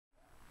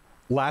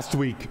Last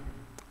week,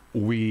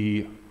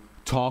 we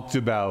talked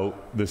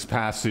about this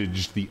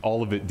passage, the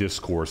Olivet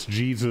Discourse.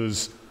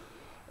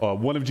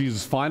 One of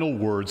Jesus' final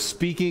words,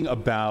 speaking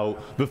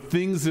about the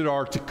things that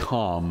are to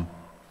come.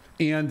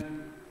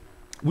 And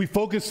we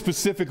focused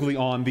specifically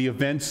on the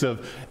events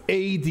of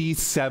AD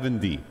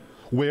 70,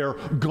 where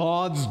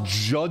God's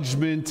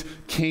judgment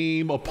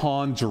came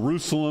upon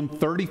Jerusalem.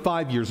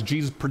 35 years,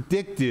 Jesus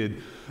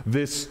predicted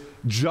this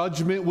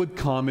judgment would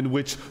come in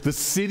which the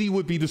city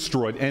would be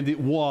destroyed, and it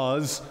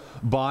was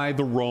by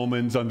the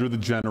Romans under the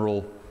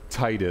general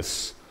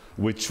Titus,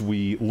 which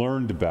we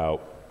learned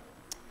about.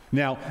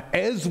 Now,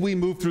 as we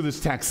move through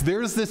this text,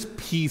 there's this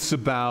piece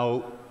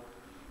about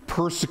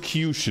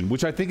persecution,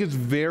 which I think is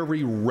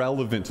very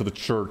relevant to the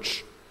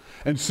church.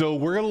 And so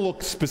we're going to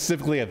look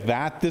specifically at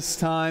that this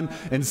time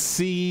and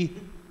see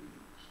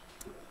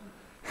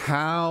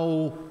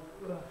how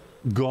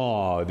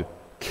God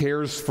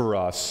cares for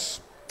us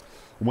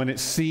when it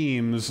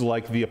seems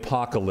like the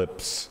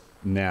apocalypse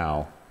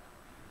now.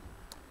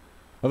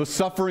 Now, the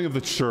suffering of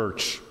the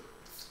church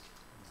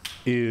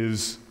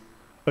is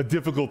a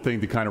difficult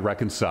thing to kind of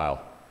reconcile.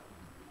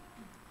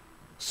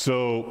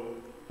 So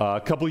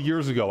a couple of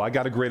years ago, I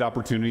got a great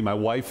opportunity. My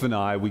wife and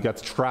I, we got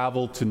to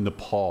travel to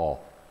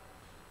Nepal.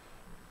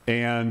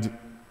 And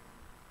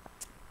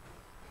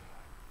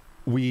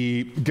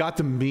we got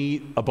to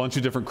meet a bunch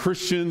of different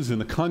Christians in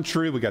the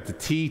country. We got to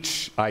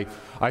teach. I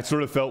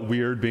sort of felt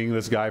weird being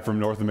this guy from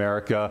North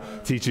America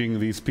teaching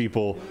these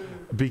people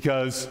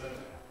because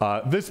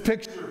this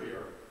picture here,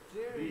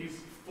 these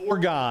four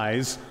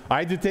guys, I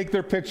had to take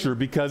their picture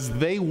because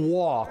they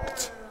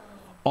walked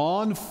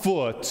on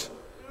foot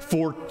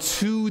for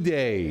 2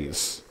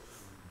 days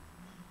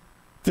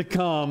to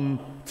come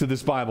to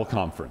this Bible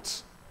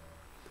conference.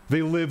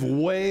 They live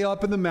way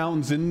up in the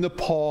mountains in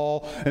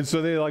Nepal, and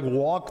so they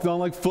walked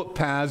on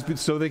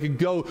footpaths so they could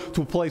go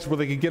to a place where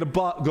they could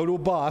go to a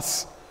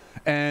bus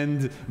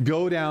and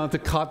go down to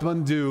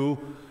Kathmandu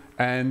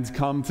and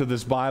come to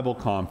this Bible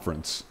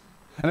conference.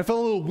 And I felt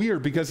a little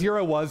weird because here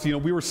I was,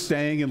 we were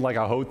staying in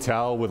a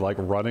hotel with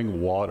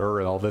running water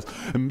and all this,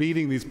 and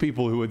meeting these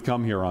people who had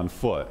come here on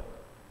foot.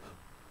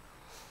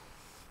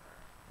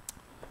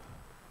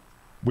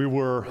 We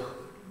were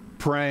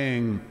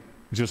praying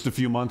just a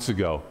few months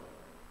ago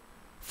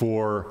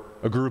for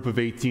a group of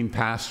 18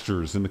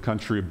 pastors in the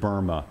country of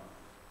Burma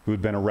who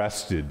had been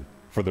arrested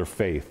for their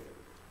faith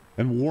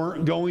and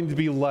weren't going to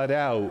be let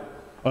out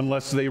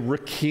unless they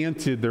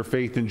recanted their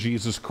faith in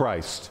Jesus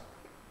Christ,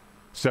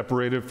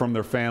 separated from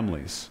their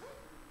families.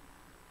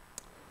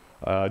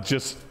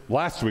 Just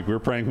last week, we were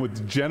praying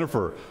with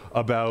Jennifer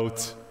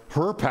about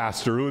her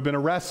pastor who had been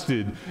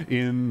arrested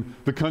in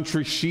the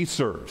country she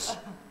serves.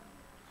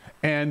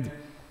 And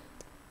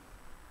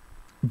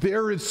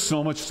there is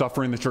so much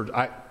suffering in the church.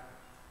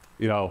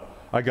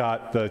 I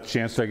got the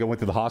chance I went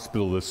to the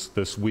hospital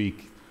this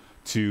week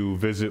to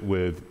visit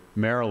with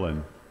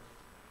Marilyn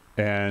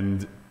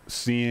and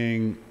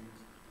seeing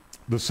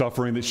the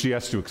suffering that she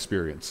has to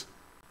experience.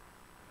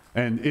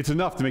 And it's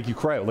enough to make you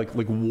cry.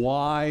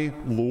 Why,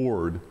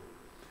 Lord,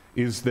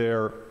 is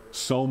there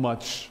so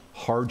much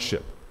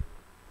hardship?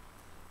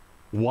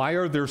 Why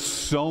are there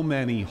so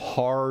many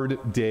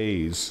hard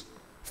days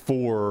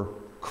for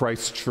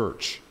Christ's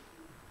church?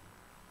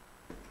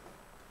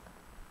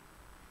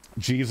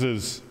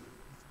 Jesus,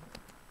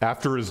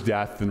 after his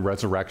death and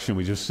resurrection,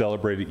 we just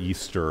celebrated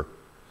Easter.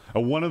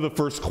 And one of the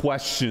first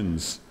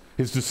questions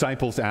his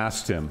disciples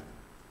asked him,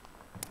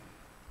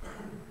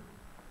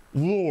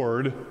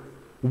 Lord,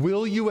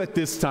 will you at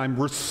this time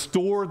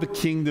restore the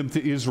kingdom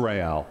to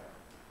Israel?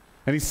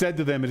 And he said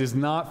to them, it is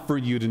not for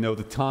you to know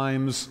the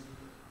times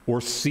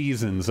or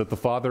seasons that the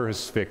Father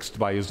has fixed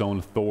by his own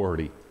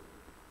authority.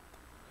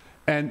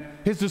 And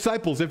his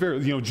disciples,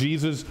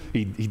 Jesus,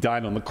 he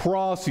died on the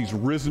cross, he's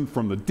risen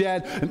from the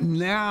dead.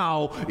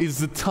 Now is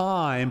the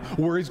time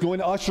where he's going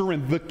to usher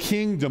in the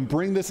kingdom,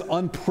 bring this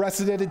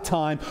unprecedented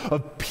time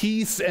of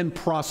peace and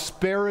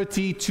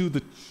prosperity to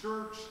the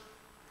church,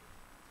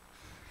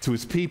 to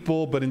his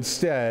people. But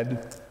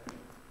instead,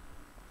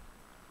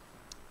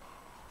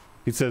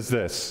 he says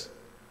this,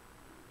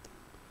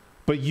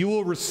 but you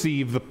will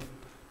receive the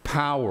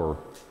power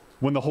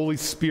when the Holy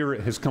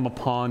Spirit has come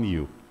upon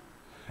you.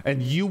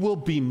 And you will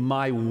be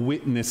my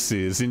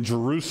witnesses in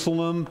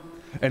Jerusalem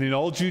and in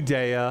all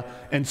Judea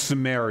and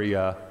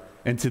Samaria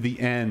and to the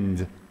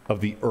end of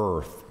the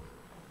earth.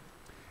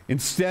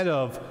 Instead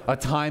of a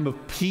time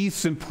of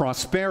peace and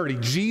prosperity,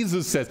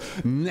 Jesus says,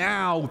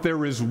 now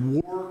there is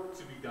work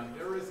to be done.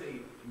 There is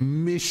a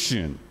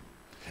mission.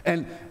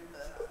 And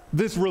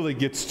this really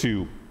gets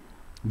to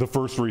the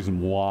first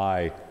reason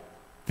why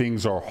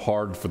things are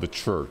hard for the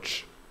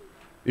church,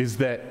 is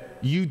that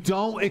you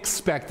don't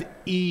expect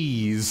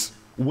ease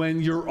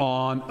when you're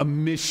on a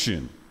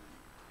mission.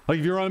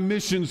 If you're on a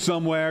mission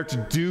somewhere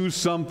to do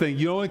something,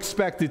 you don't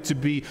expect it to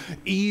be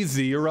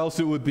easy, or else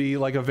it would be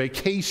like a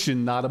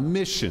vacation, not a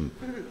mission.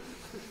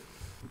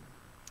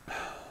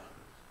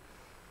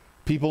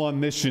 People on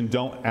mission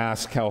don't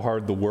ask how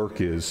hard the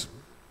work is.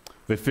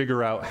 They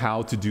figure out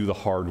how to do the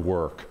hard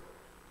work.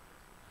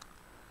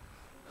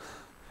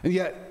 And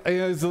yet,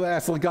 I was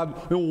asked, like,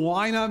 God,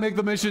 why not make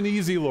the mission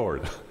easy,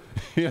 Lord?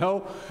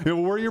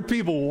 We're your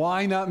people.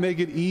 Why not make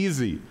it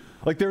easy?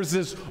 Like, there's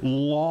this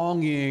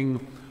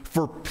longing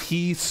for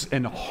peace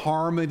and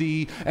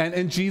harmony.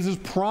 And Jesus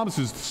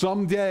promises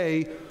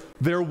someday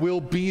there will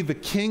be the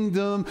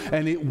kingdom,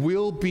 and it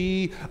will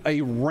be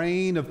a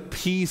reign of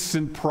peace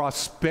and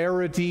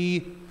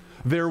prosperity.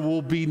 There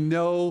will be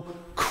no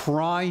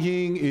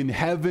crying in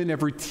heaven.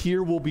 Every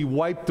tear will be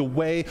wiped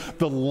away.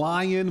 The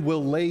lion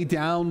will lay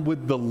down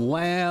with the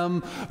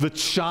lamb. The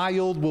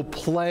child will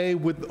play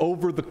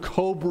over the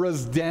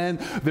cobra's den.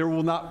 There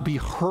will not be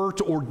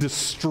hurt or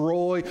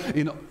destruction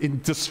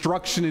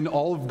in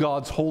all of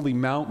God's holy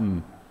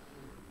mountain.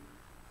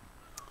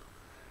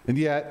 And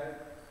yet,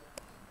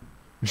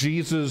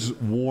 Jesus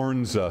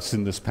warns us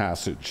in this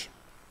passage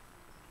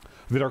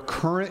that our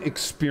current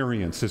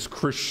experience as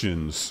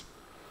Christians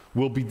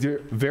will be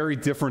very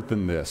different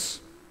than this.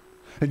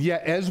 And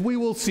yet, as we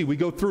will see, we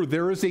go through,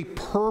 there is a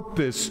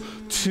purpose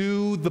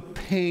to the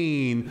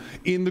pain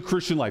in the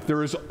Christian life.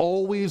 There is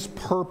always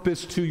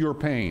purpose to your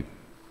pain.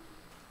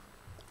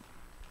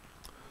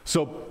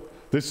 So,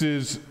 this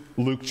is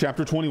Luke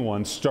chapter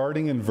 21,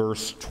 starting in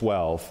verse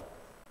 12.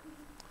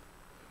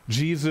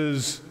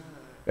 Jesus,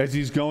 as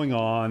he's going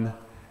on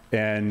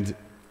and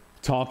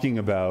talking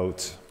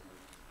about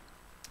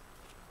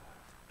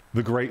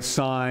the great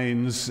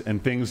signs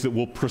and things that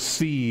will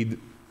precede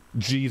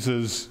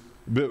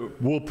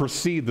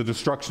the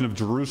destruction of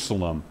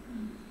Jerusalem.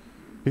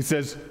 He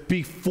says,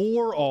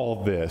 before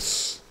all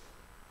this,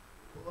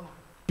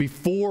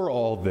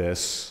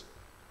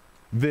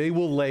 they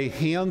will lay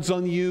hands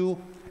on you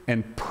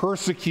and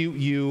persecute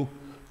you,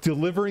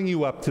 delivering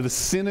you up to the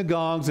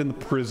synagogues and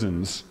the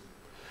prisons,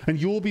 and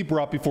you will be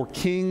brought before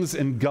kings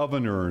and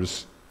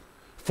governors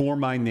for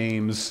my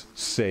name's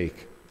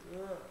sake.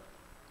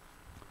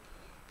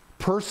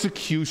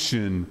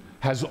 Persecution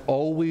has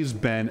always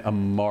been a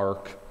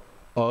mark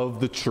of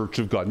the church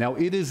of God. Now,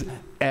 it has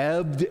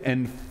ebbed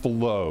and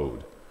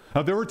flowed.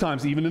 Now, there were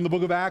times, even in the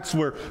book of Acts,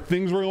 where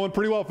things were going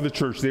pretty well for the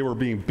church. They were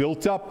being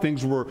built up,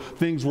 things were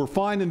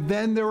fine, and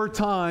then there were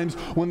times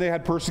when they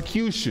had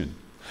persecution.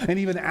 And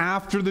even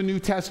after the New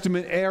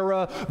Testament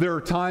era, there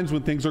are times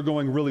when things are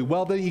going really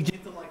well. Then you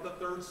get to like the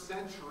 3rd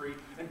century,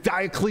 and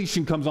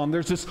Diocletian comes on.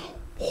 There's this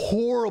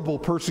horrible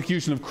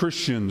persecution of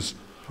Christians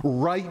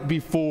right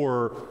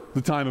before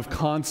the time of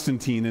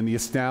Constantine and the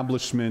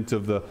establishment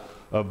of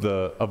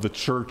the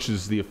church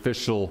as the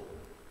official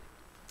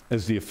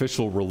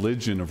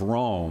religion of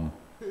Rome.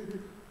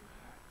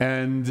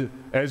 And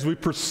as we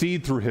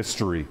proceed through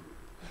history,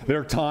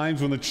 there are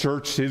times when the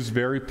church is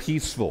very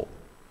peaceful,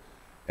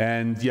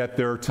 and yet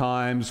there are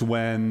times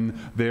when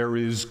there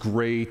is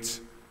great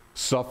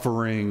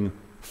suffering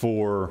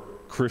for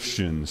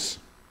Christians.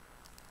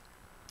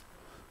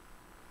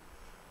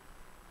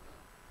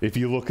 If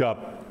you look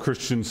up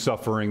Christian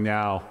suffering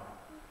now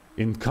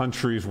in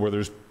countries where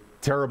there's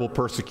terrible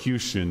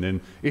persecution,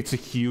 and it's a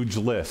huge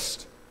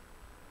list.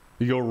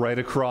 You go right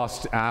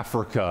across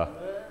Africa,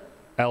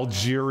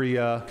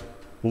 Algeria,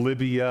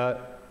 Libya,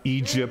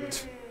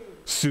 Egypt,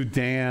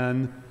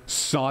 Sudan,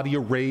 Saudi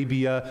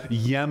Arabia,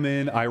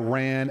 Yemen,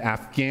 Iran,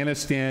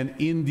 Afghanistan,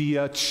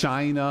 India,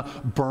 China,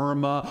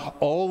 Burma,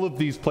 all of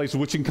these places,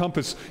 which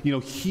encompass,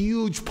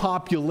 huge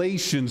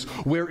populations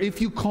where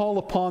if you call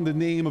upon the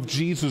name of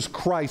Jesus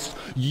Christ,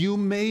 you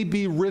may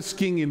be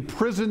risking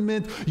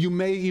imprisonment, you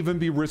may even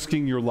be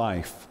risking your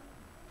life.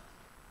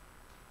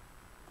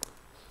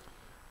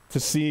 To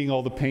seeing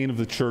all the pain of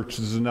the church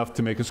is enough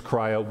to make us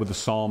cry out with the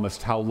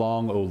psalmist, "How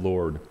long, O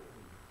Lord?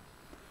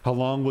 How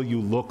long will you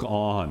look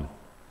on?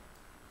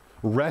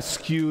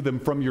 Rescue them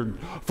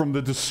from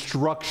the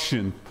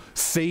destruction.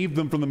 Save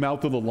them from the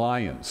mouth of the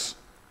lions."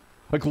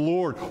 Like,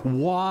 Lord,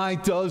 why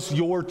does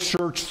your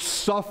church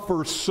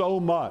suffer so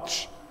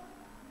much?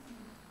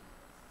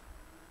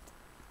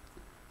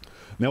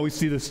 Now we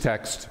see this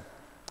text.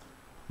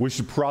 We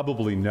should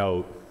probably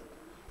note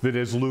that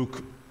as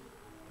Luke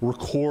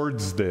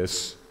records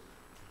this,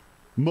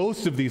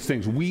 most of these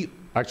things,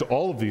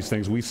 all of these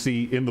things we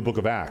see in the book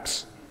of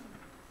Acts.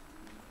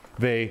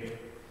 They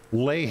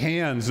lay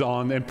hands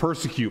on and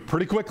persecute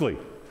pretty quickly.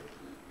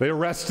 They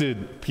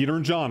arrested Peter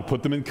and John,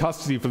 put them in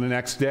custody for the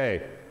next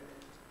day.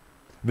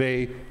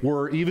 They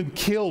were even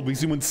killed. We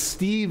see when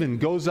Stephen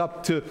goes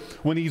up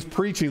when he's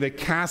preaching, they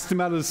cast him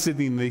out of the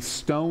city and they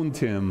stoned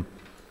him.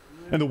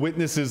 And the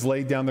witnesses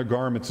laid down their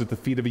garments at the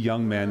feet of a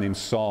young man named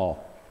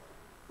Saul.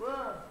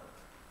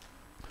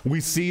 We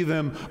see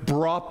them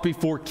brought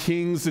before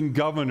kings and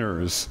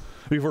governors,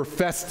 before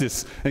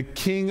Festus and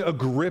King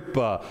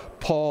Agrippa.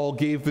 Paul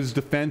gave his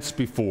defense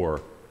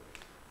before.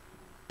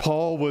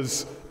 Paul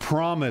was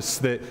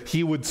promised that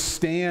he would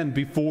stand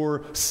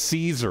before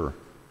Caesar.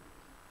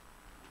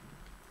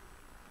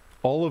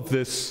 All of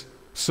this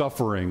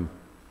suffering,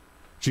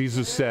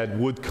 Jesus said,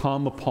 would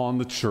come upon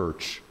the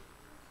church.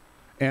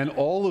 And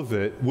all of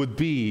it would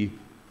be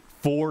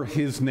for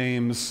his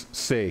name's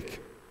sake.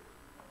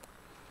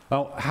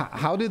 Now,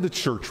 how did the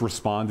church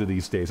respond to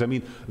these days? I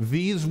mean,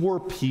 these were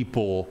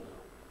people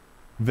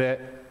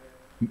that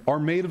are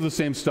made of the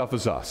same stuff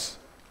as us.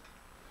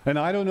 And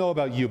I don't know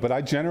about you, but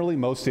I generally,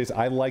 most days,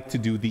 I like to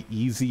do the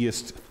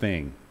easiest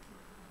thing.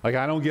 Like,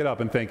 I don't get up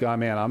and think, oh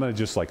man, I'm going to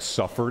just like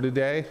suffer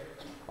today.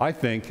 I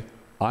think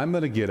I'm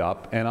going to get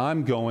up and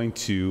I'm going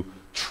to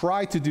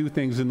try to do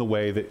things in the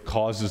way that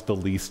causes the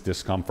least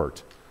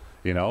discomfort.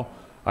 You know,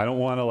 I don't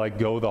want to like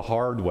go the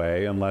hard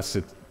way unless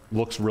it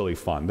looks really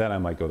fun. Then I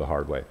might go the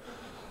hard way.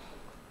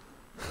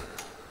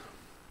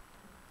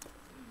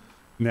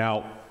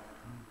 Now,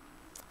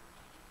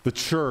 the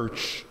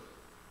church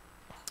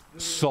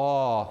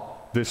saw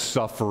this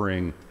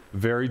suffering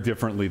very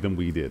differently than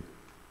we did.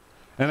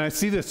 And I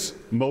see this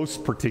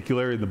most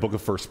particularly in the book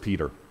of 1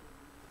 Peter.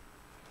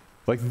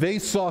 Like, they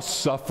saw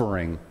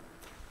suffering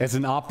as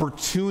an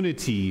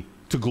opportunity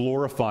to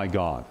glorify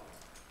God.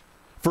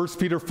 1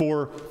 Peter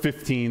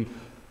 4:15,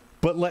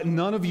 but let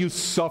none of you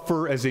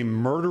suffer as a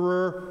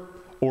murderer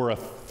or a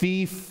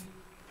thief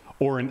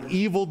or an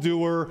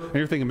evildoer. And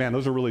you're thinking, man,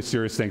 those are really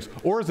serious things.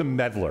 Or as a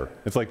meddler.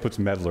 It's like puts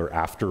meddler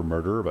after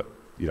murderer, but,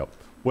 you know,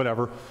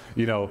 whatever.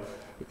 You know,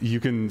 you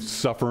can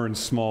suffer in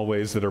small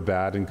ways that are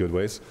bad and good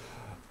ways.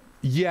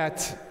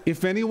 Yet,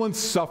 if anyone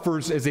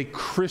suffers as a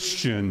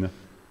Christian,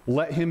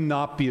 let him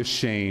not be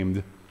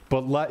ashamed,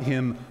 but let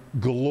him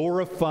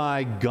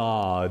glorify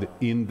God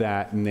in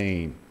that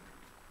name.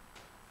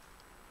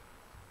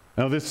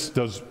 Now, this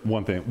does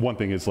one thing. One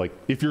thing is, like,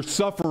 if you're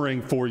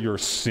suffering for your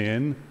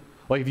sin,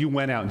 like if you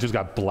went out and just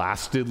got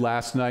blasted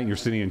last night and you're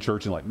sitting in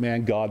church and like,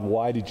 man, God,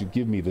 why did you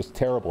give me this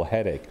terrible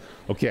headache?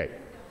 Okay,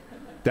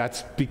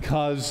 that's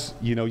because,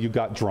 you know, you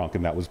got drunk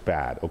and that was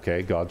bad,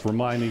 okay? God's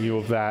reminding you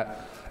of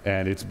that,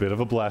 and it's a bit of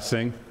a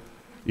blessing,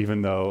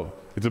 even though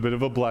it's a bit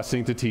of a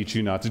blessing to teach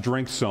you not to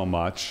drink so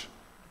much.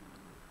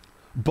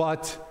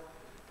 But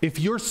if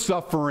you're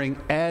suffering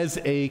as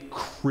a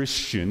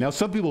Christian, now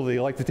some people, they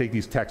like to take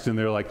these texts and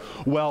they're like,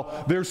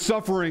 well, they're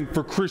suffering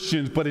for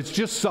Christians, but it's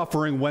just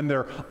suffering when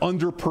they're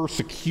under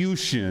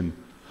persecution.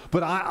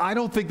 But I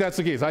don't think that's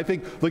the case. I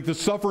think like the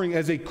suffering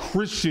as a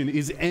Christian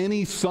is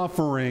any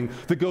suffering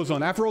that goes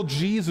on. After all,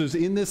 Jesus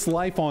in this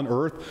life on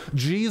earth,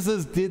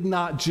 Jesus did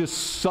not just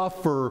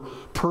suffer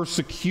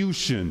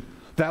persecution.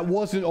 That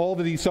wasn't all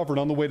that he suffered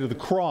on the way to the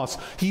cross.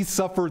 He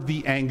suffered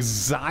the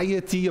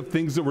anxiety of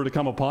things that were to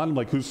come upon him.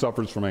 Like, who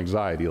suffers from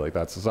anxiety? Like,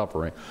 that's the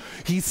suffering.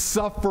 He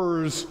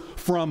suffers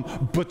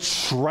from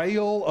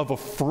betrayal of a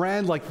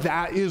friend. Like,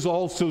 that is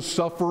also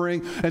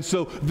suffering. And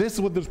so this is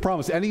what this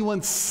promise.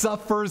 Anyone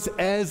suffers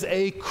as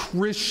a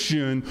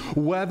Christian,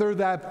 whether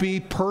that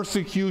be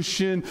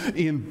persecution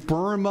in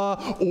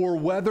Burma or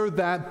whether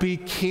that be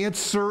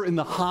cancer in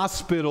the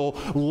hospital,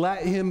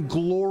 let him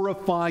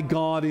glorify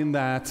God in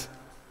that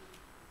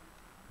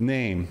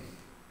name.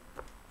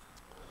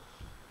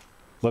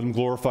 Let him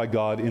glorify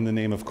God in the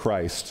name of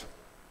Christ.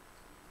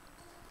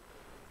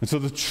 And so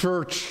the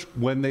church,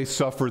 when they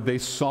suffered, they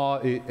saw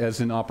it as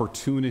an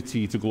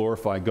opportunity to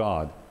glorify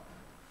God.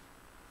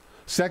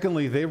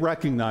 Secondly, they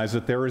recognized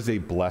that there is a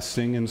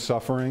blessing in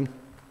suffering.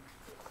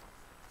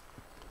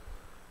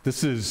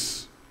 This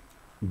is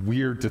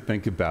weird to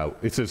think about.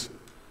 It says,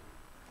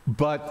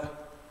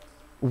 but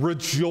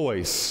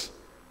rejoice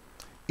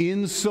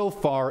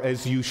insofar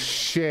as you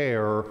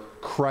share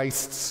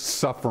Christ's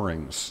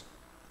sufferings,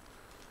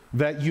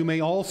 that you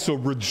may also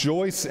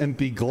rejoice and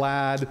be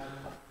glad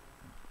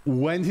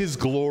when his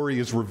glory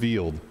is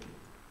revealed.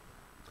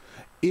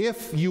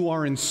 If you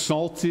are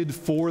insulted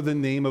for the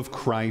name of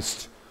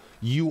Christ,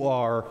 you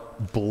are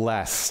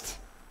blessed,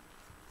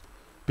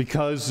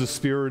 because the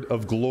Spirit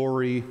of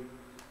glory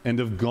and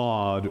of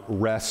God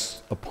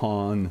rests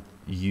upon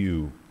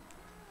you.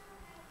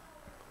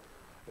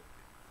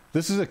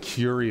 This is a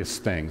curious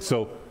thing.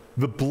 So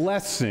the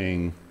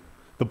blessing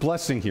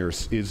here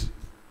is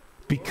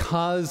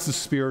because the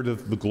Spirit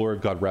of the glory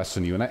of God rests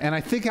in you. And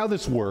I think how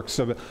this works,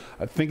 so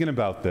thinking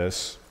about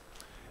this,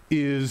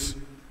 is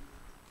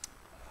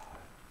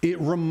it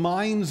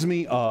reminds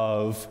me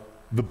of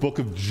the book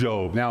of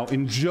Job. Now,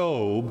 in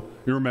Job,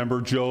 you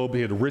remember Job,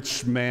 he had a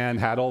rich man,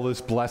 had all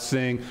this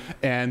blessing,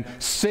 and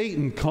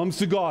Satan comes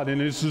to God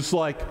and is just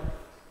like,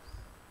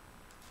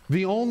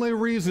 the only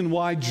reason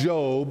why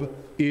Job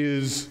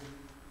is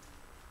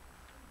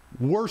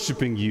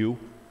worshiping you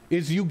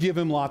is you give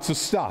him lots of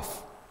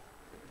stuff.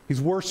 He's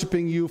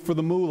worshiping you for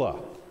the moolah.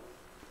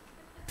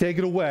 Take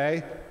it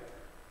away,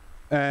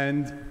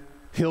 and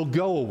he'll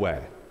go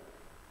away.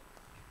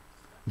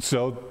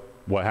 So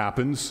what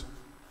happens?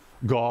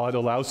 God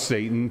allows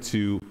Satan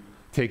to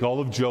take all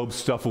of Job's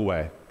stuff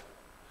away.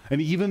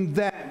 And even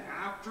then,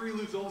 after he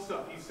loses all the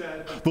stuff, he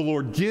said, the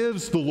Lord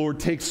gives, the Lord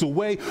takes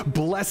away.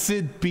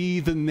 Blessed be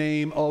the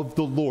name of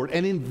the Lord.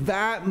 And in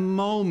that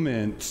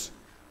moment,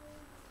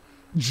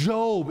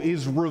 Job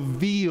is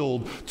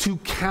revealed to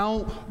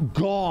count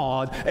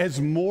God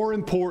as more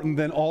important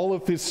than all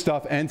of his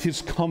stuff and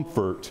his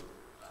comfort.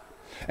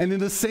 And in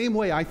the same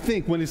way, I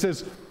think when it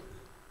says,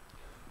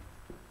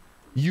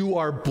 you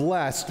are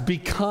blessed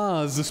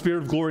because the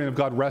Spirit of glory and of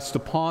God rests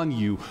upon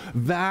you,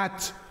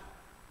 that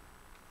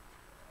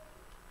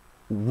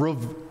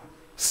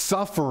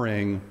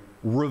suffering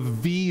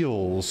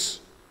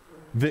reveals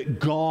that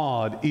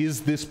God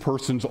is this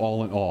person's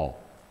all in all.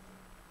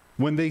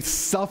 When they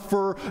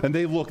suffer and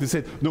they look, they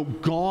say, no,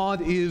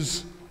 God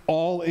is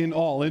all in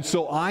all. And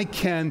so I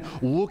can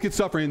look at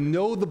suffering and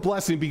know the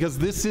blessing because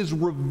this is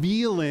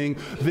revealing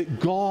that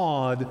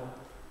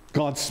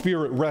God's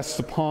Spirit rests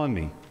upon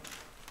me.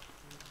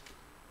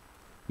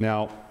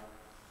 Now,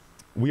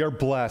 we are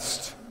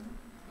blessed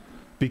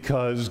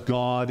because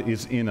God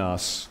is in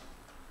us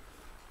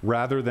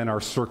rather than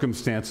our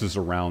circumstances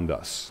around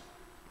us.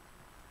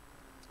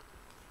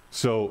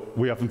 So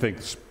we often think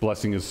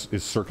blessing is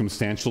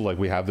circumstantial, like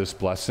we have this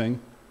blessing.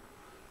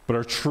 But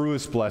our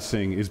truest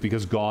blessing is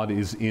because God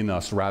is in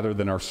us rather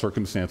than our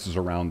circumstances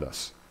around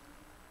us.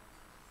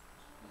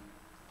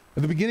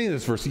 At the beginning of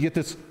this verse, you get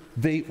this,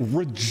 they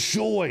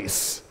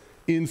rejoice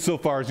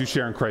insofar as you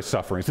share in Christ's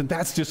sufferings. And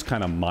that's just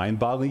kind of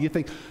mind-boggling. You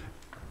think,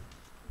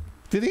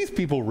 do these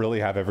people really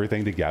have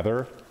everything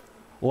together?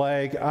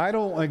 Like, I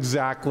don't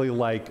exactly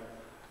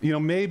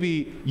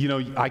maybe,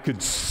 I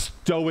could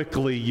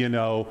stoically,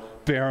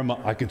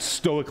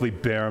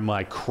 bear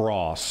my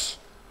cross,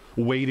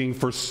 waiting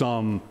for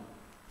some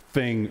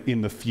thing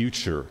in the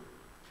future.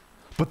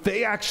 But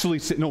they actually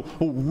say, no,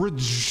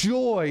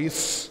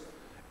 rejoice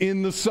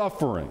in the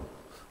suffering.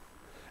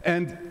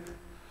 And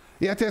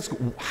you have to ask,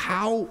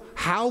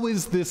 how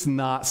is this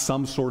not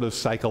some sort of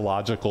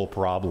psychological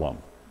problem?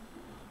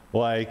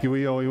 Like,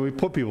 we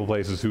put people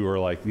places who are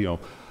like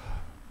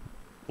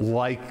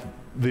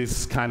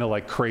this kind of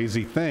like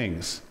crazy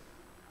things.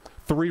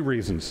 3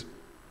 reasons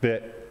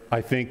that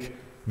I think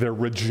their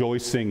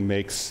rejoicing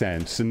makes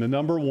sense. And the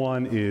number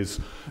 1 is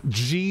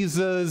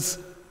Jesus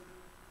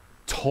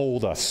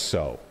told us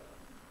so.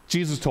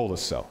 Jesus told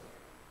us so.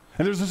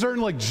 And there's a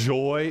certain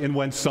joy in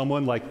when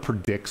someone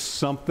predicts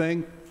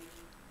something.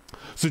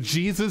 So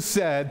Jesus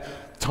said,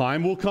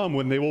 time will come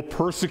when they will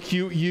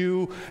persecute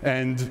you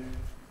and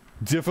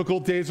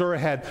difficult days are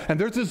ahead. And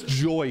there's this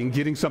joy in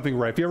getting something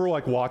right. If you ever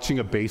watching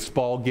a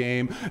baseball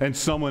game and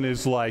someone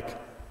is like,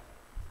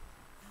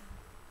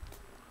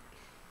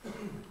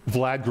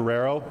 Vlad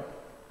Guerrero,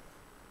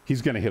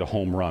 he's going to hit a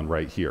home run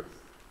right here.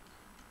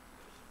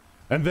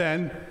 And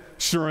then,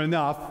 sure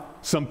enough,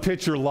 some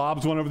pitcher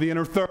lobs one over the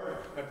inner third,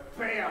 and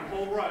bam,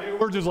 home run.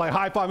 We're just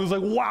high five. It was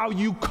wow,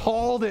 you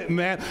called it,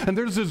 man. And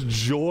there's this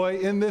joy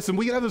in this, and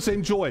we can have the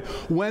same joy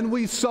when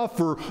we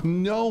suffer,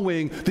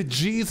 knowing that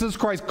Jesus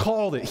Christ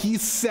called it. He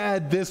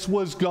said this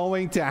was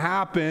going to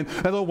happen.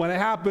 And then when it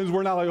happens,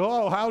 we're not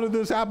oh, how did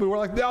this happen?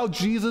 We're no,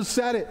 Jesus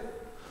said it.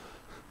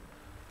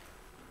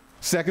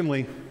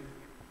 Secondly,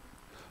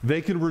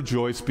 they can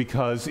rejoice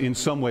because in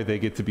some way they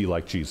get to be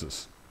like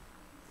Jesus.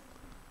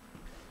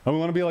 And we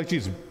want to be like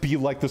Jesus, be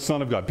like the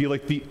Son of God, be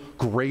like the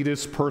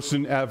greatest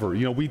person ever.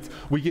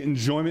 We get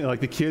enjoyment,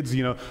 like the kids,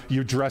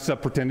 you dress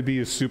up, pretend to be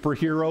a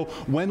superhero.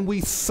 When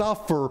we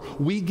suffer,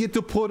 we get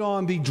to put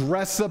on the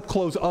dress-up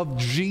clothes of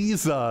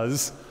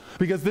Jesus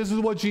because this is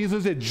what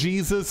Jesus did.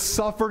 Jesus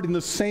suffered in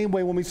the same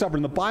way when we suffered.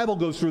 And the Bible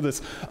goes through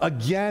this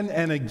again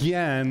and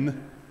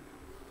again.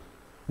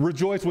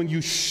 Rejoice when you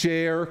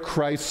share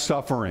Christ's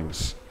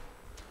sufferings.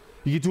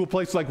 You get to a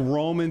place like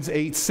Romans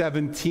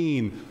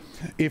 8:17.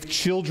 If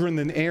children,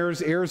 then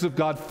heirs, heirs of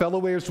God,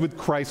 fellow heirs with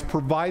Christ,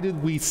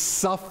 provided we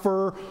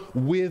suffer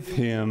with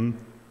him,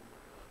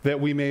 that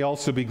we may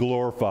also be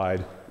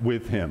glorified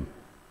with him.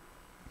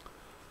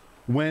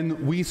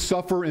 When we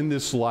suffer in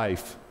this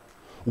life,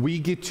 we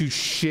get to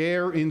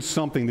share in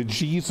something that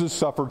Jesus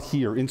suffered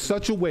here in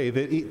such a way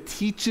that it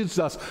teaches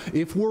us,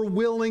 if we're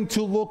willing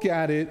to look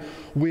at it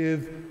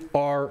with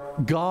our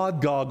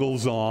God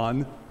goggles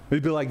on,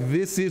 it'd be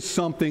this is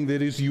something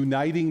that is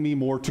uniting me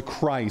more to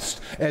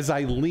Christ as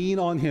I lean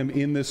on him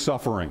in this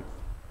suffering.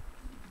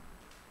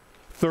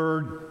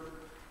 Third,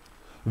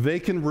 they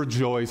can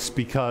rejoice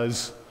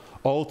because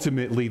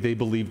ultimately they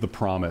believe the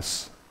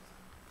promise.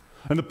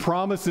 And the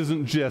promise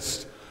isn't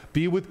just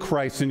be with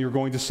Christ and you're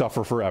going to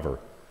suffer forever.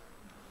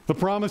 The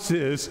promise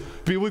is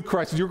be with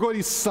Christ and you're going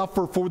to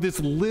suffer for this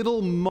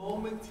little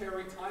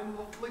momentary time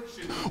of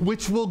affliction,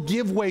 which will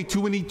give way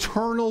to an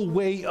eternal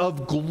way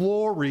of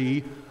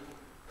glory.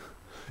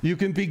 You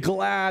can be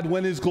glad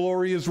when his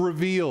glory is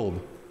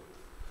revealed.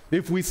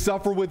 If we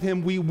suffer with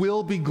him, we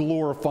will be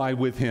glorified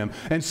with him.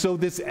 And so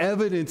this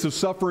evidence of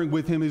suffering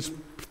with him is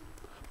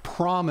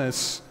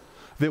promise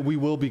that we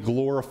will be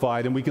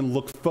glorified. And we can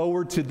look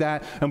forward to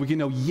that and we can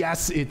know,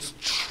 yes, it's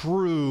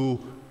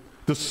true.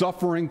 The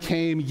suffering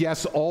came.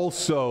 Yes,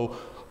 also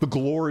the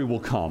glory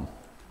will come.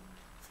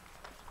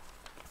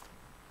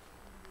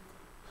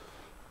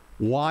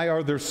 Why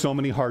are there so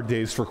many hard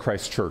days for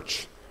Christ's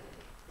church?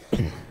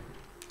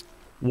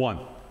 1,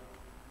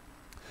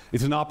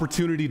 it's an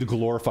opportunity to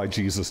glorify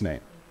Jesus'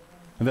 name.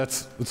 And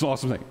that's an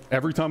awesome thing.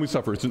 Every time we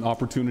suffer, it's an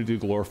opportunity to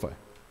glorify.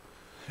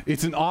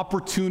 It's an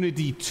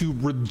opportunity to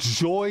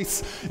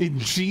rejoice in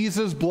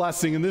Jesus'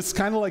 blessing. And this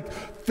kind of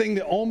thing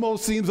that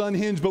almost seems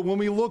unhinged, but when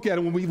we look at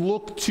it, when we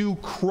look to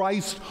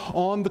Christ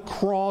on the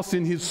cross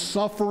in his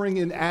suffering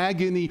and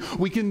agony,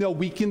 we can know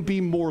we can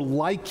be more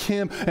like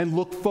him and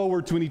look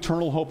forward to an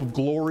eternal hope of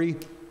glory.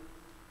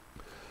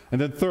 And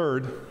then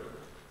third,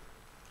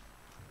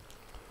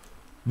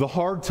 The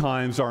hard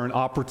times are an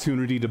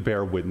opportunity to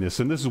bear witness,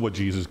 and this is what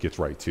Jesus gets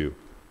right to.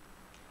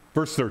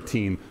 Verse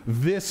 13,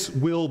 this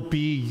will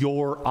be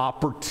your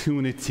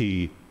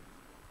opportunity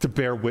to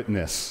bear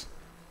witness.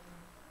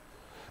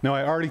 Now,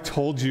 I already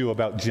told you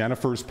about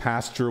Jennifer's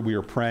pastor we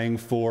were praying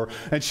for,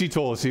 and she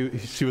told us,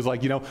 she was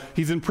like,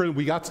 he's in prison.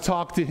 We got to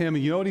talk to him,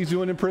 and you know what he's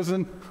doing in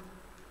prison?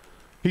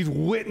 He's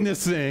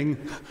witnessing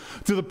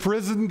to the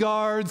prison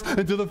guards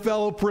and to the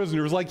fellow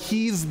prisoners. Like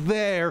he's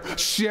there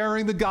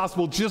sharing the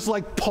gospel, just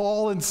like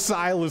Paul and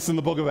Silas in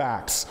the book of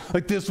Acts.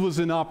 Like this was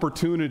an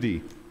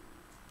opportunity.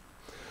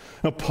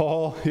 Now,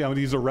 Paul, when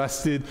he's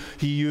arrested,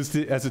 he used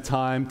it as a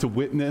time to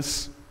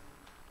witness.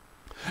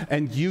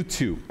 And you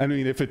too. I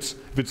mean, if it's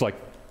like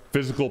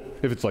physical,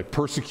 if it's like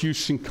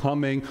persecution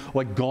coming,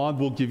 like God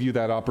will give you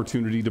that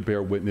opportunity to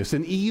bear witness.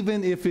 And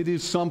even if it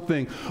is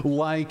something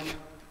like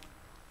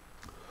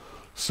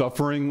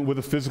suffering with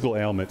a physical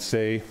ailment,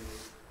 say,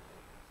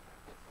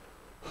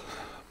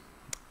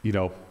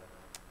 you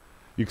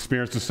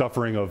experience the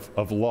suffering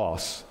of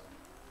loss.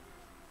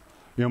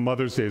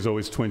 Mother's Day is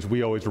always twins.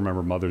 We always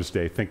remember Mother's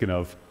Day thinking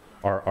of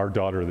our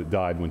daughter that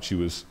died when she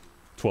was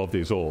 12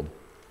 days old.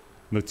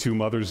 And the 2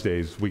 Mother's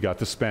Days we got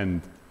to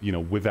spend,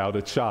 without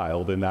a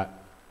child, and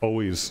that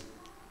always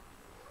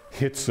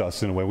hits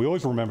us in a way. We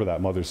always remember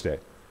that Mother's Day.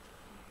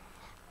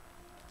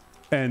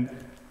 And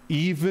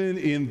even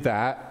in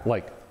that,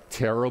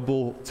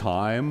 terrible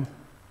time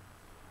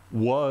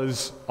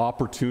was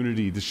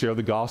opportunity to share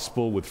the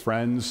gospel with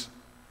friends,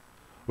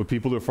 with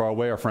people that are far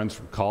away. Our friends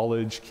from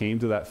college came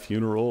to that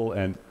funeral,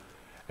 and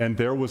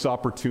there was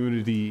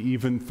opportunity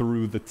even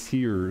through the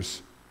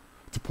tears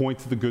to point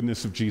to the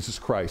goodness of Jesus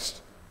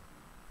Christ.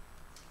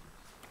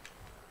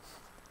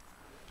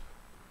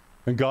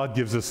 And God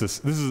gives us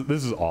this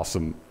is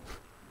awesome.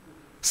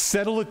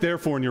 Settle it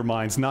therefore in your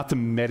minds not to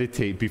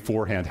meditate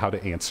beforehand how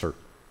to answer.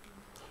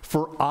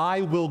 For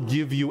I will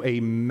give you a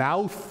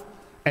mouth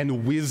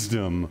and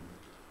wisdom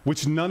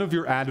which none of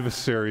your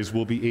adversaries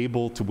will be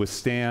able to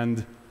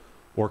withstand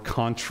or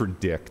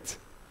contradict.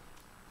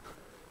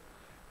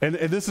 And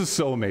this is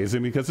so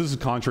amazing because this is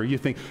contrary. You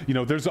think,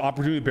 there's an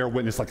opportunity to bear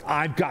witness. Like,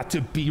 I've got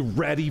to be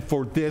ready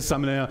for this.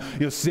 I'm going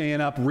to,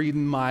 staying up,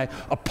 reading my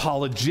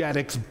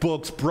apologetics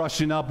books,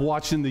 brushing up,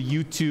 watching the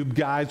YouTube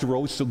guys who are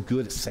always so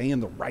good at saying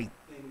the right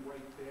thing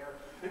right there.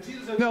 And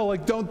Jesus said, no,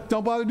 don't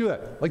bother to do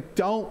that.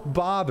 Don't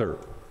bother.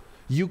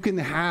 You can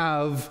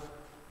have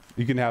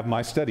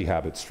my study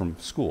habits from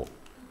school,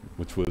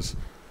 which was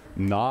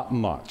not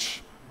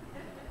much.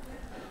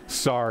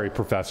 Sorry,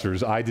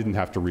 professors, I didn't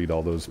have to read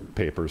all those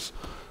papers.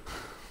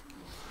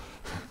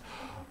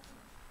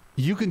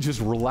 You can just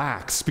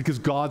relax because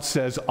God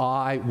says,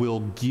 I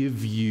will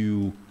give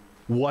you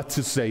what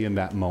to say in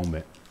that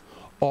moment.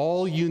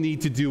 All you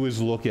need to do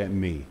is look at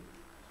me.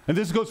 And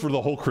this goes for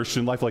the whole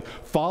Christian life.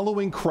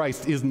 Following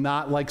Christ is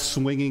not like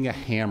swinging a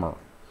hammer.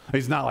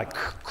 It's not like,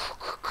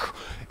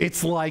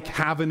 it's like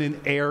having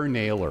an air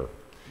nailer.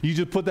 You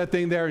just put that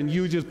thing there and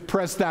you just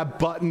press that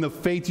button of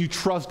faith. You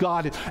trust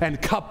God and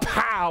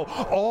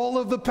kapow, all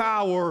of the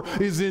power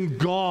is in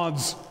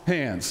God's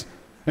hands.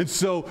 And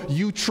so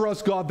you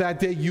trust God that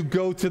day. You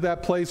go to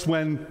that place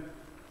when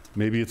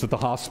maybe it's at the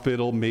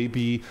hospital,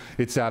 maybe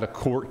it's at a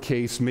court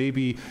case,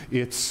 maybe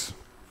it's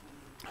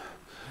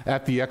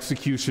at the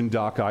execution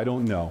dock. I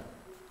don't know.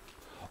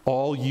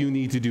 All you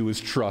need to do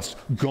is trust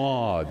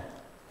God.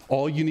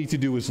 All you need to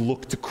do is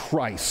look to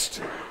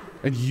Christ,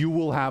 and you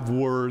will have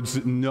words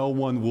that no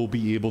one will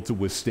be able to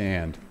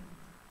withstand.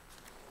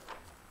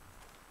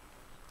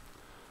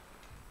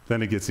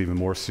 Then it gets even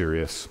more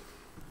serious.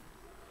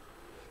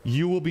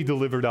 You will be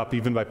delivered up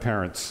even by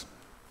parents,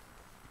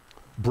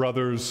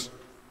 brothers,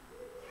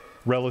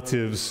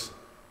 relatives,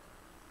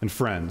 and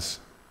friends.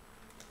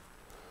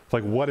 It's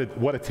like, what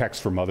a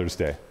text for Mother's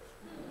Day.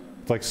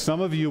 It's like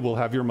some of you will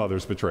have your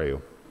mothers betray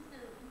you.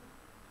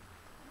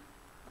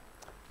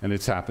 And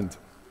it's happened.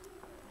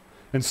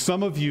 And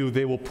some of you,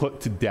 they will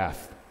put to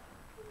death.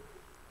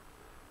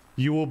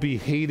 You will be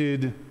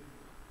hated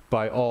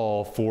by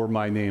all for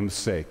my name's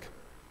sake.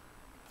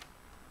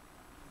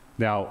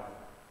 Now,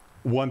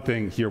 one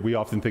thing here, we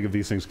often think of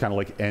these things kind of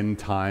like end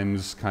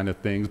times kind of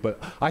things,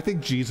 but I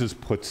think Jesus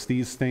puts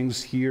these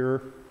things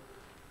here.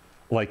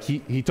 Like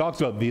he talks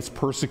about this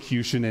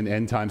persecution and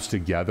end times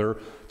together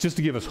just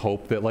to give us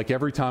hope that like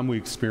every time we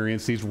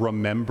experience these,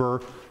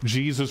 remember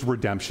Jesus'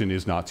 redemption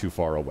is not too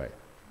far away.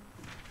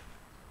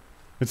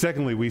 And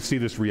secondly, we see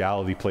this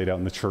reality played out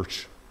in the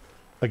church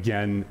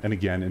again and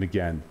again and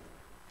again.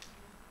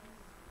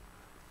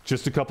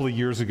 Just a couple of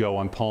years ago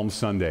on Palm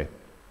Sunday,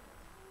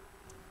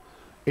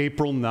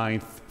 April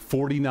 9th,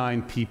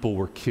 49 people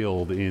were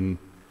killed in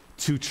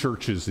 2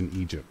 churches in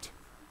Egypt.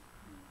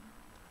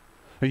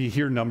 And you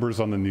hear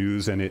numbers on the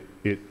news and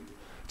it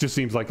just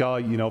seems like,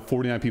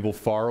 49 people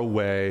far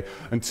away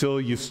until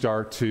you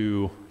start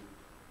to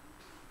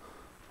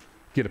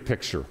get a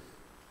picture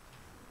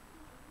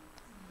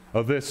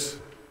of this.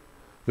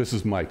 This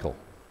is Michael.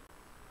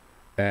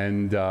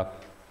 And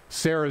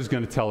Sarah's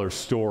going to tell her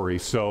story.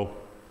 So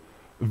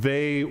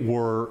they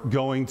were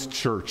going to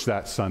church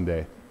that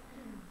Sunday.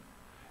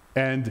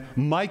 And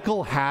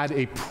Michael had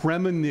a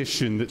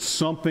premonition that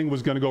something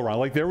was going to go wrong.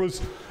 Like there was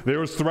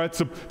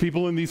threats of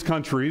people in these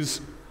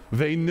countries.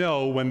 They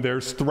know when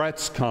there's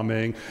threats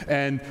coming,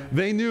 and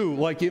they knew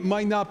like it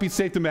might not be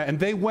safe to meet. And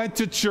they went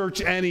to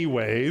church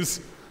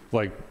anyways.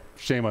 Like,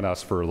 shame on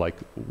us for like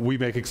we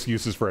make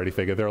excuses for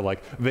anything. And they're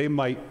like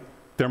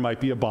there might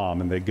be a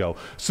bomb, and they go.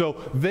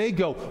 So they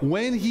go.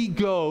 When he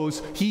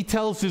goes, he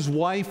tells his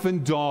wife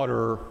and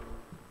daughter,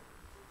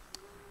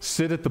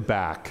 sit at the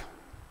back.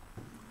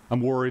 I'm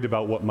worried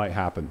about what might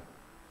happen.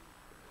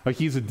 Like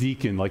he's a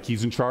deacon, like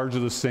he's in charge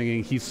of the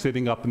singing. He's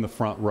sitting up in the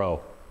front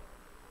row.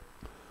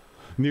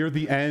 Near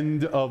the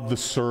end of the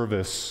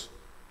service,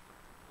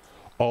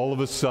 all of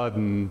a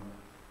sudden,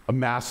 a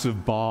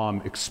massive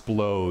bomb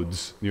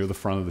explodes near the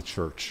front of the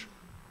church.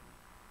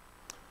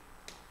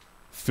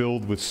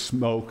 Filled with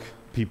smoke,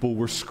 people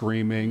were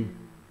screaming.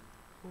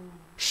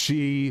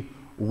 She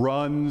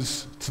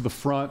runs to the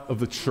front of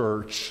the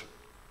church,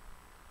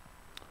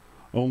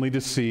 only to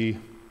see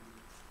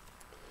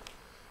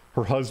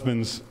her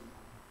husband's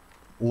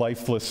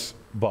lifeless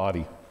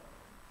body.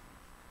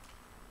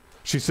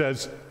 She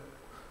says,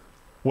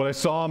 "What I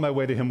saw on my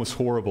way to him was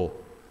horrible,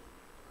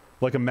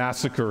 like a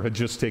massacre had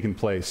just taken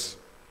place.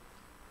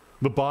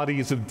 The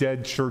bodies of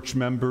dead church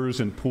members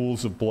and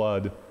pools of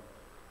blood.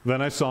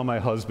 Then I saw my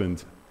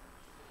husband.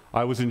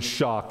 I was in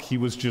shock. He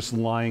was just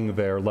lying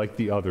there like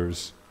the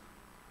others,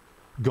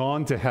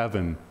 gone to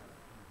heaven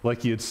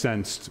like he had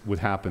sensed would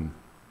happen."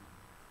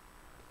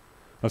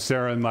 Now,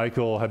 Sarah and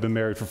Michael had been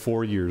married for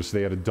 4 years.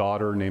 They had a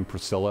daughter named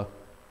Priscilla.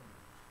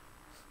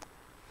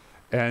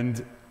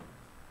 And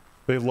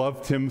they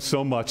loved him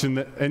so much.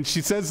 And she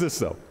says this,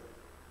 though.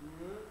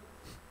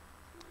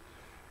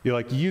 You're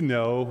like,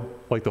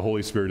 like the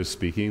Holy Spirit is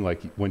speaking,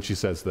 like when she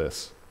says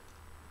this.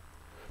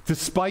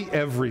 Despite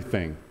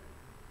everything,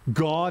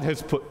 God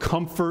has put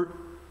comfort,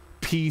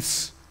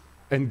 peace,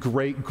 and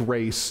great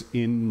grace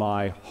in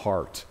my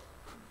heart.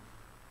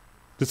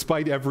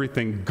 Despite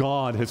everything,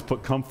 God has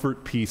put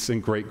comfort, peace,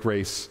 and great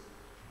grace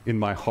in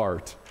my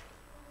heart.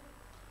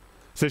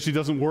 Says she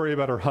doesn't worry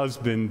about her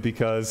husband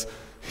because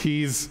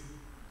he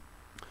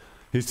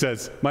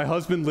says, my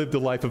husband lived a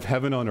life of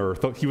heaven on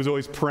earth. He was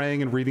always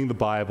praying and reading the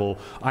Bible.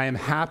 I am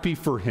happy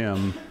for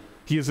him.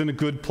 He is in a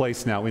good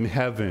place now, in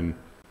heaven,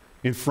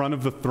 in front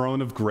of the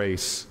throne of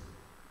grace.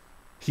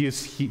 He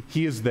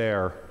is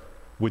there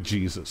with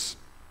Jesus.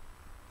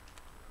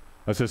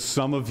 It says,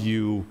 some of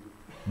you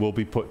will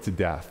be put to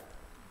death.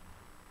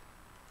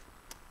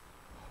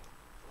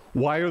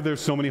 Why are there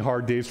so many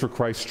hard days for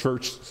Christ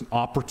Church? It's an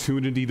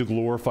opportunity to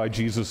glorify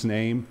Jesus'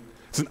 name.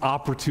 It's an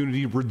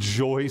opportunity to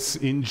rejoice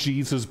in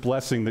Jesus'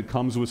 blessing that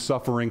comes with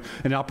suffering,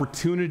 an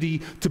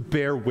opportunity to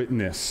bear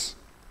witness.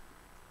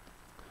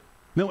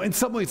 Now, in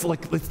some ways,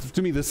 like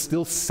to me, this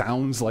still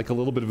sounds like a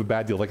little bit of a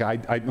bad deal. Like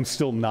I'm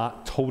still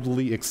not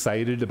totally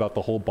excited about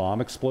the whole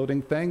bomb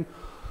exploding thing.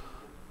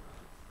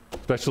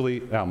 Especially,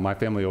 my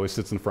family always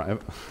sits in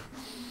front.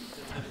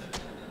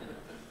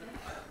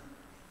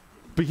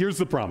 But here's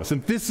the promise,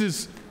 and this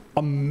is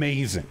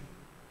amazing.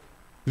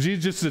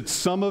 Jesus said,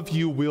 some of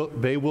you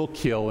will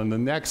kill, in the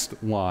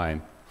next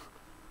line,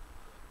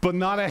 but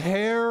not a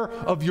hair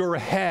of your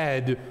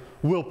head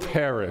will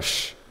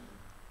perish.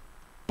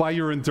 By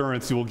your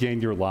endurance, you will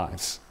gain your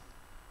lives.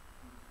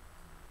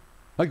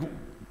 Like,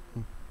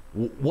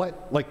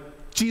 what? Like,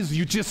 Jesus,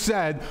 you just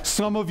said,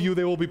 some of you,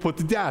 they will be put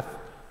to death.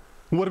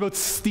 What about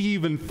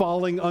Stephen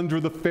falling under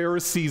the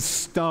Pharisees'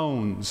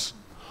 stones?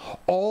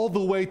 All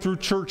the way through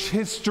church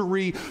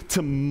history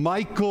to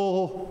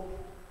Michael,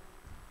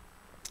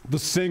 the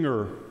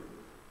singer,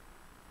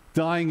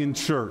 dying in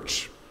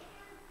church.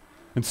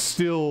 And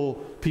still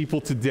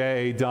people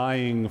today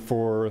dying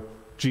for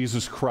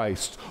Jesus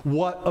Christ.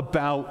 What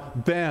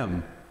about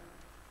them?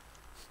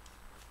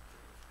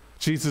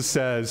 Jesus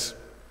says,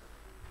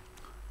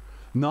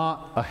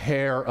 not a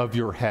hair of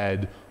your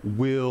head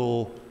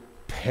will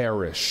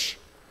perish.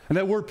 And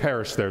that word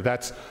perish there,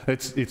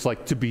 it's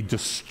like to be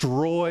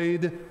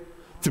destroyed,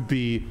 to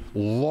be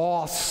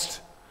lost,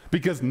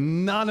 because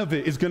none of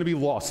it is going to be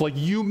lost. Like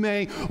you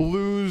may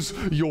lose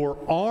your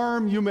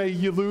arm, you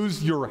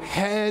lose your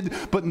head,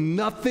 but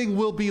nothing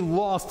will be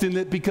lost in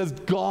it because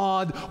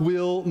God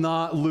will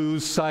not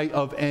lose sight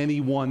of any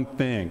one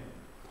thing.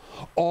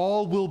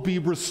 All will be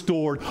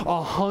restored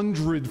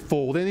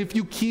 100-fold. And if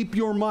you keep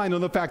your mind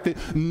on the fact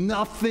that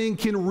nothing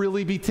can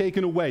really be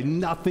taken away,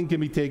 nothing can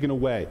be taken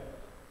away.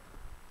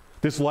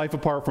 This life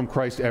apart from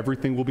Christ,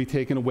 everything will be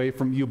taken away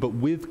from you, but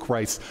with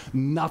Christ,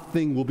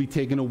 nothing will be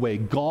taken away.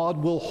 God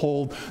will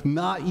hold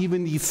not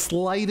even the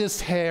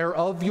slightest hair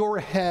of your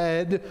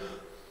head.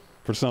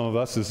 For some of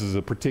us, this is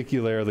a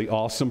particularly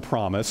awesome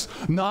promise.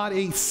 Not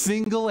a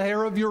single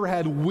hair of your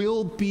head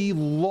will be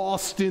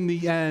lost in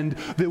the end,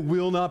 that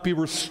will not be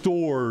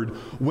restored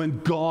when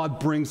God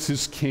brings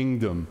his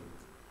kingdom.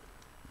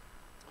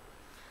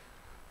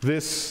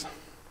 This,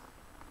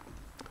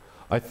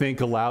 I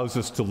think, allows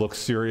us to look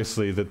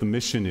seriously that the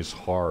mission is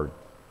hard.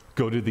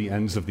 Go to the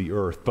ends of the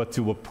earth, but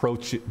to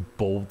approach it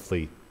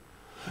boldly.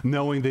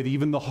 knowing that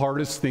even the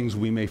hardest things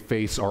we may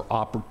face are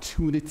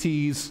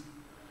opportunities,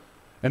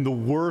 and the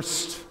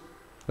worst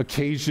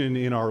occasion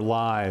in our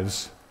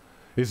lives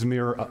is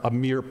a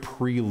mere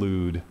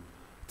prelude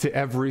to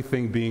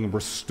everything being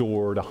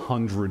restored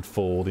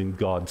 100-fold in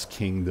God's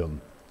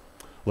kingdom.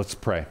 Let's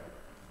pray.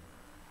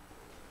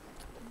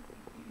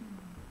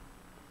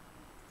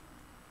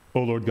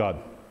 Oh Lord God,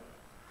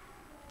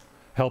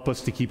 help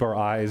us to keep our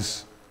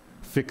eyes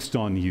fixed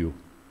on you,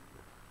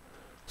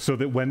 so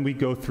that when we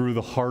go through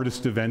the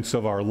hardest events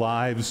of our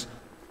lives,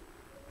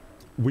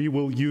 we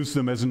will use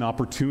them as an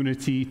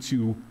opportunity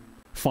to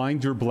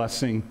find your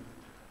blessing,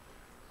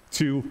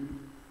 to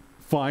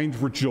find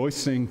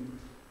rejoicing,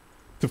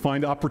 to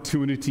find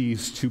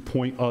opportunities to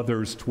point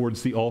others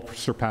towards the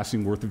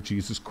all-surpassing worth of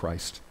Jesus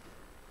Christ.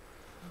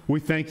 We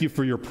thank you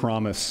for your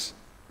promise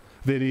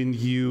that in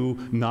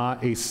you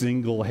not a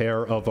single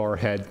hair of our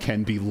head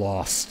can be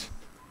lost,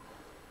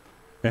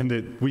 and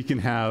that we can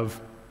have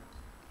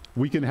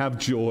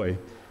joy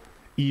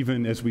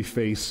even as we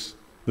face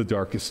the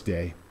darkest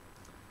day.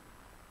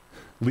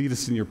 Lead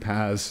us in your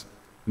paths.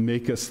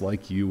 Make us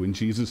like you. In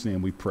Jesus'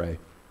 name we pray.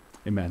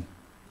 Amen.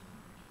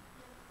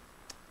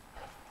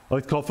 I'd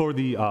like to call forward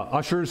the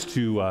ushers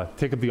to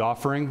take up the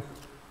offering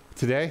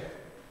today.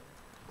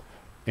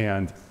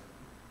 And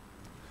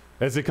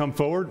as they come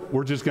forward,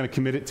 we're just going to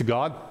commit it to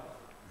God.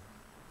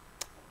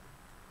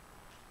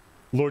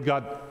 Lord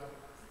God,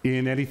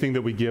 in anything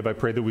that we give, I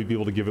pray that we'd be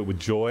able to give it with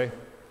joy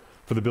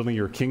for the building of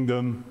your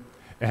kingdom,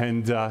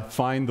 and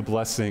find the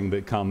blessing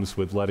that comes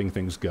with letting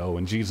things go.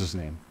 In Jesus'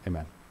 name,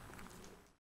 amen.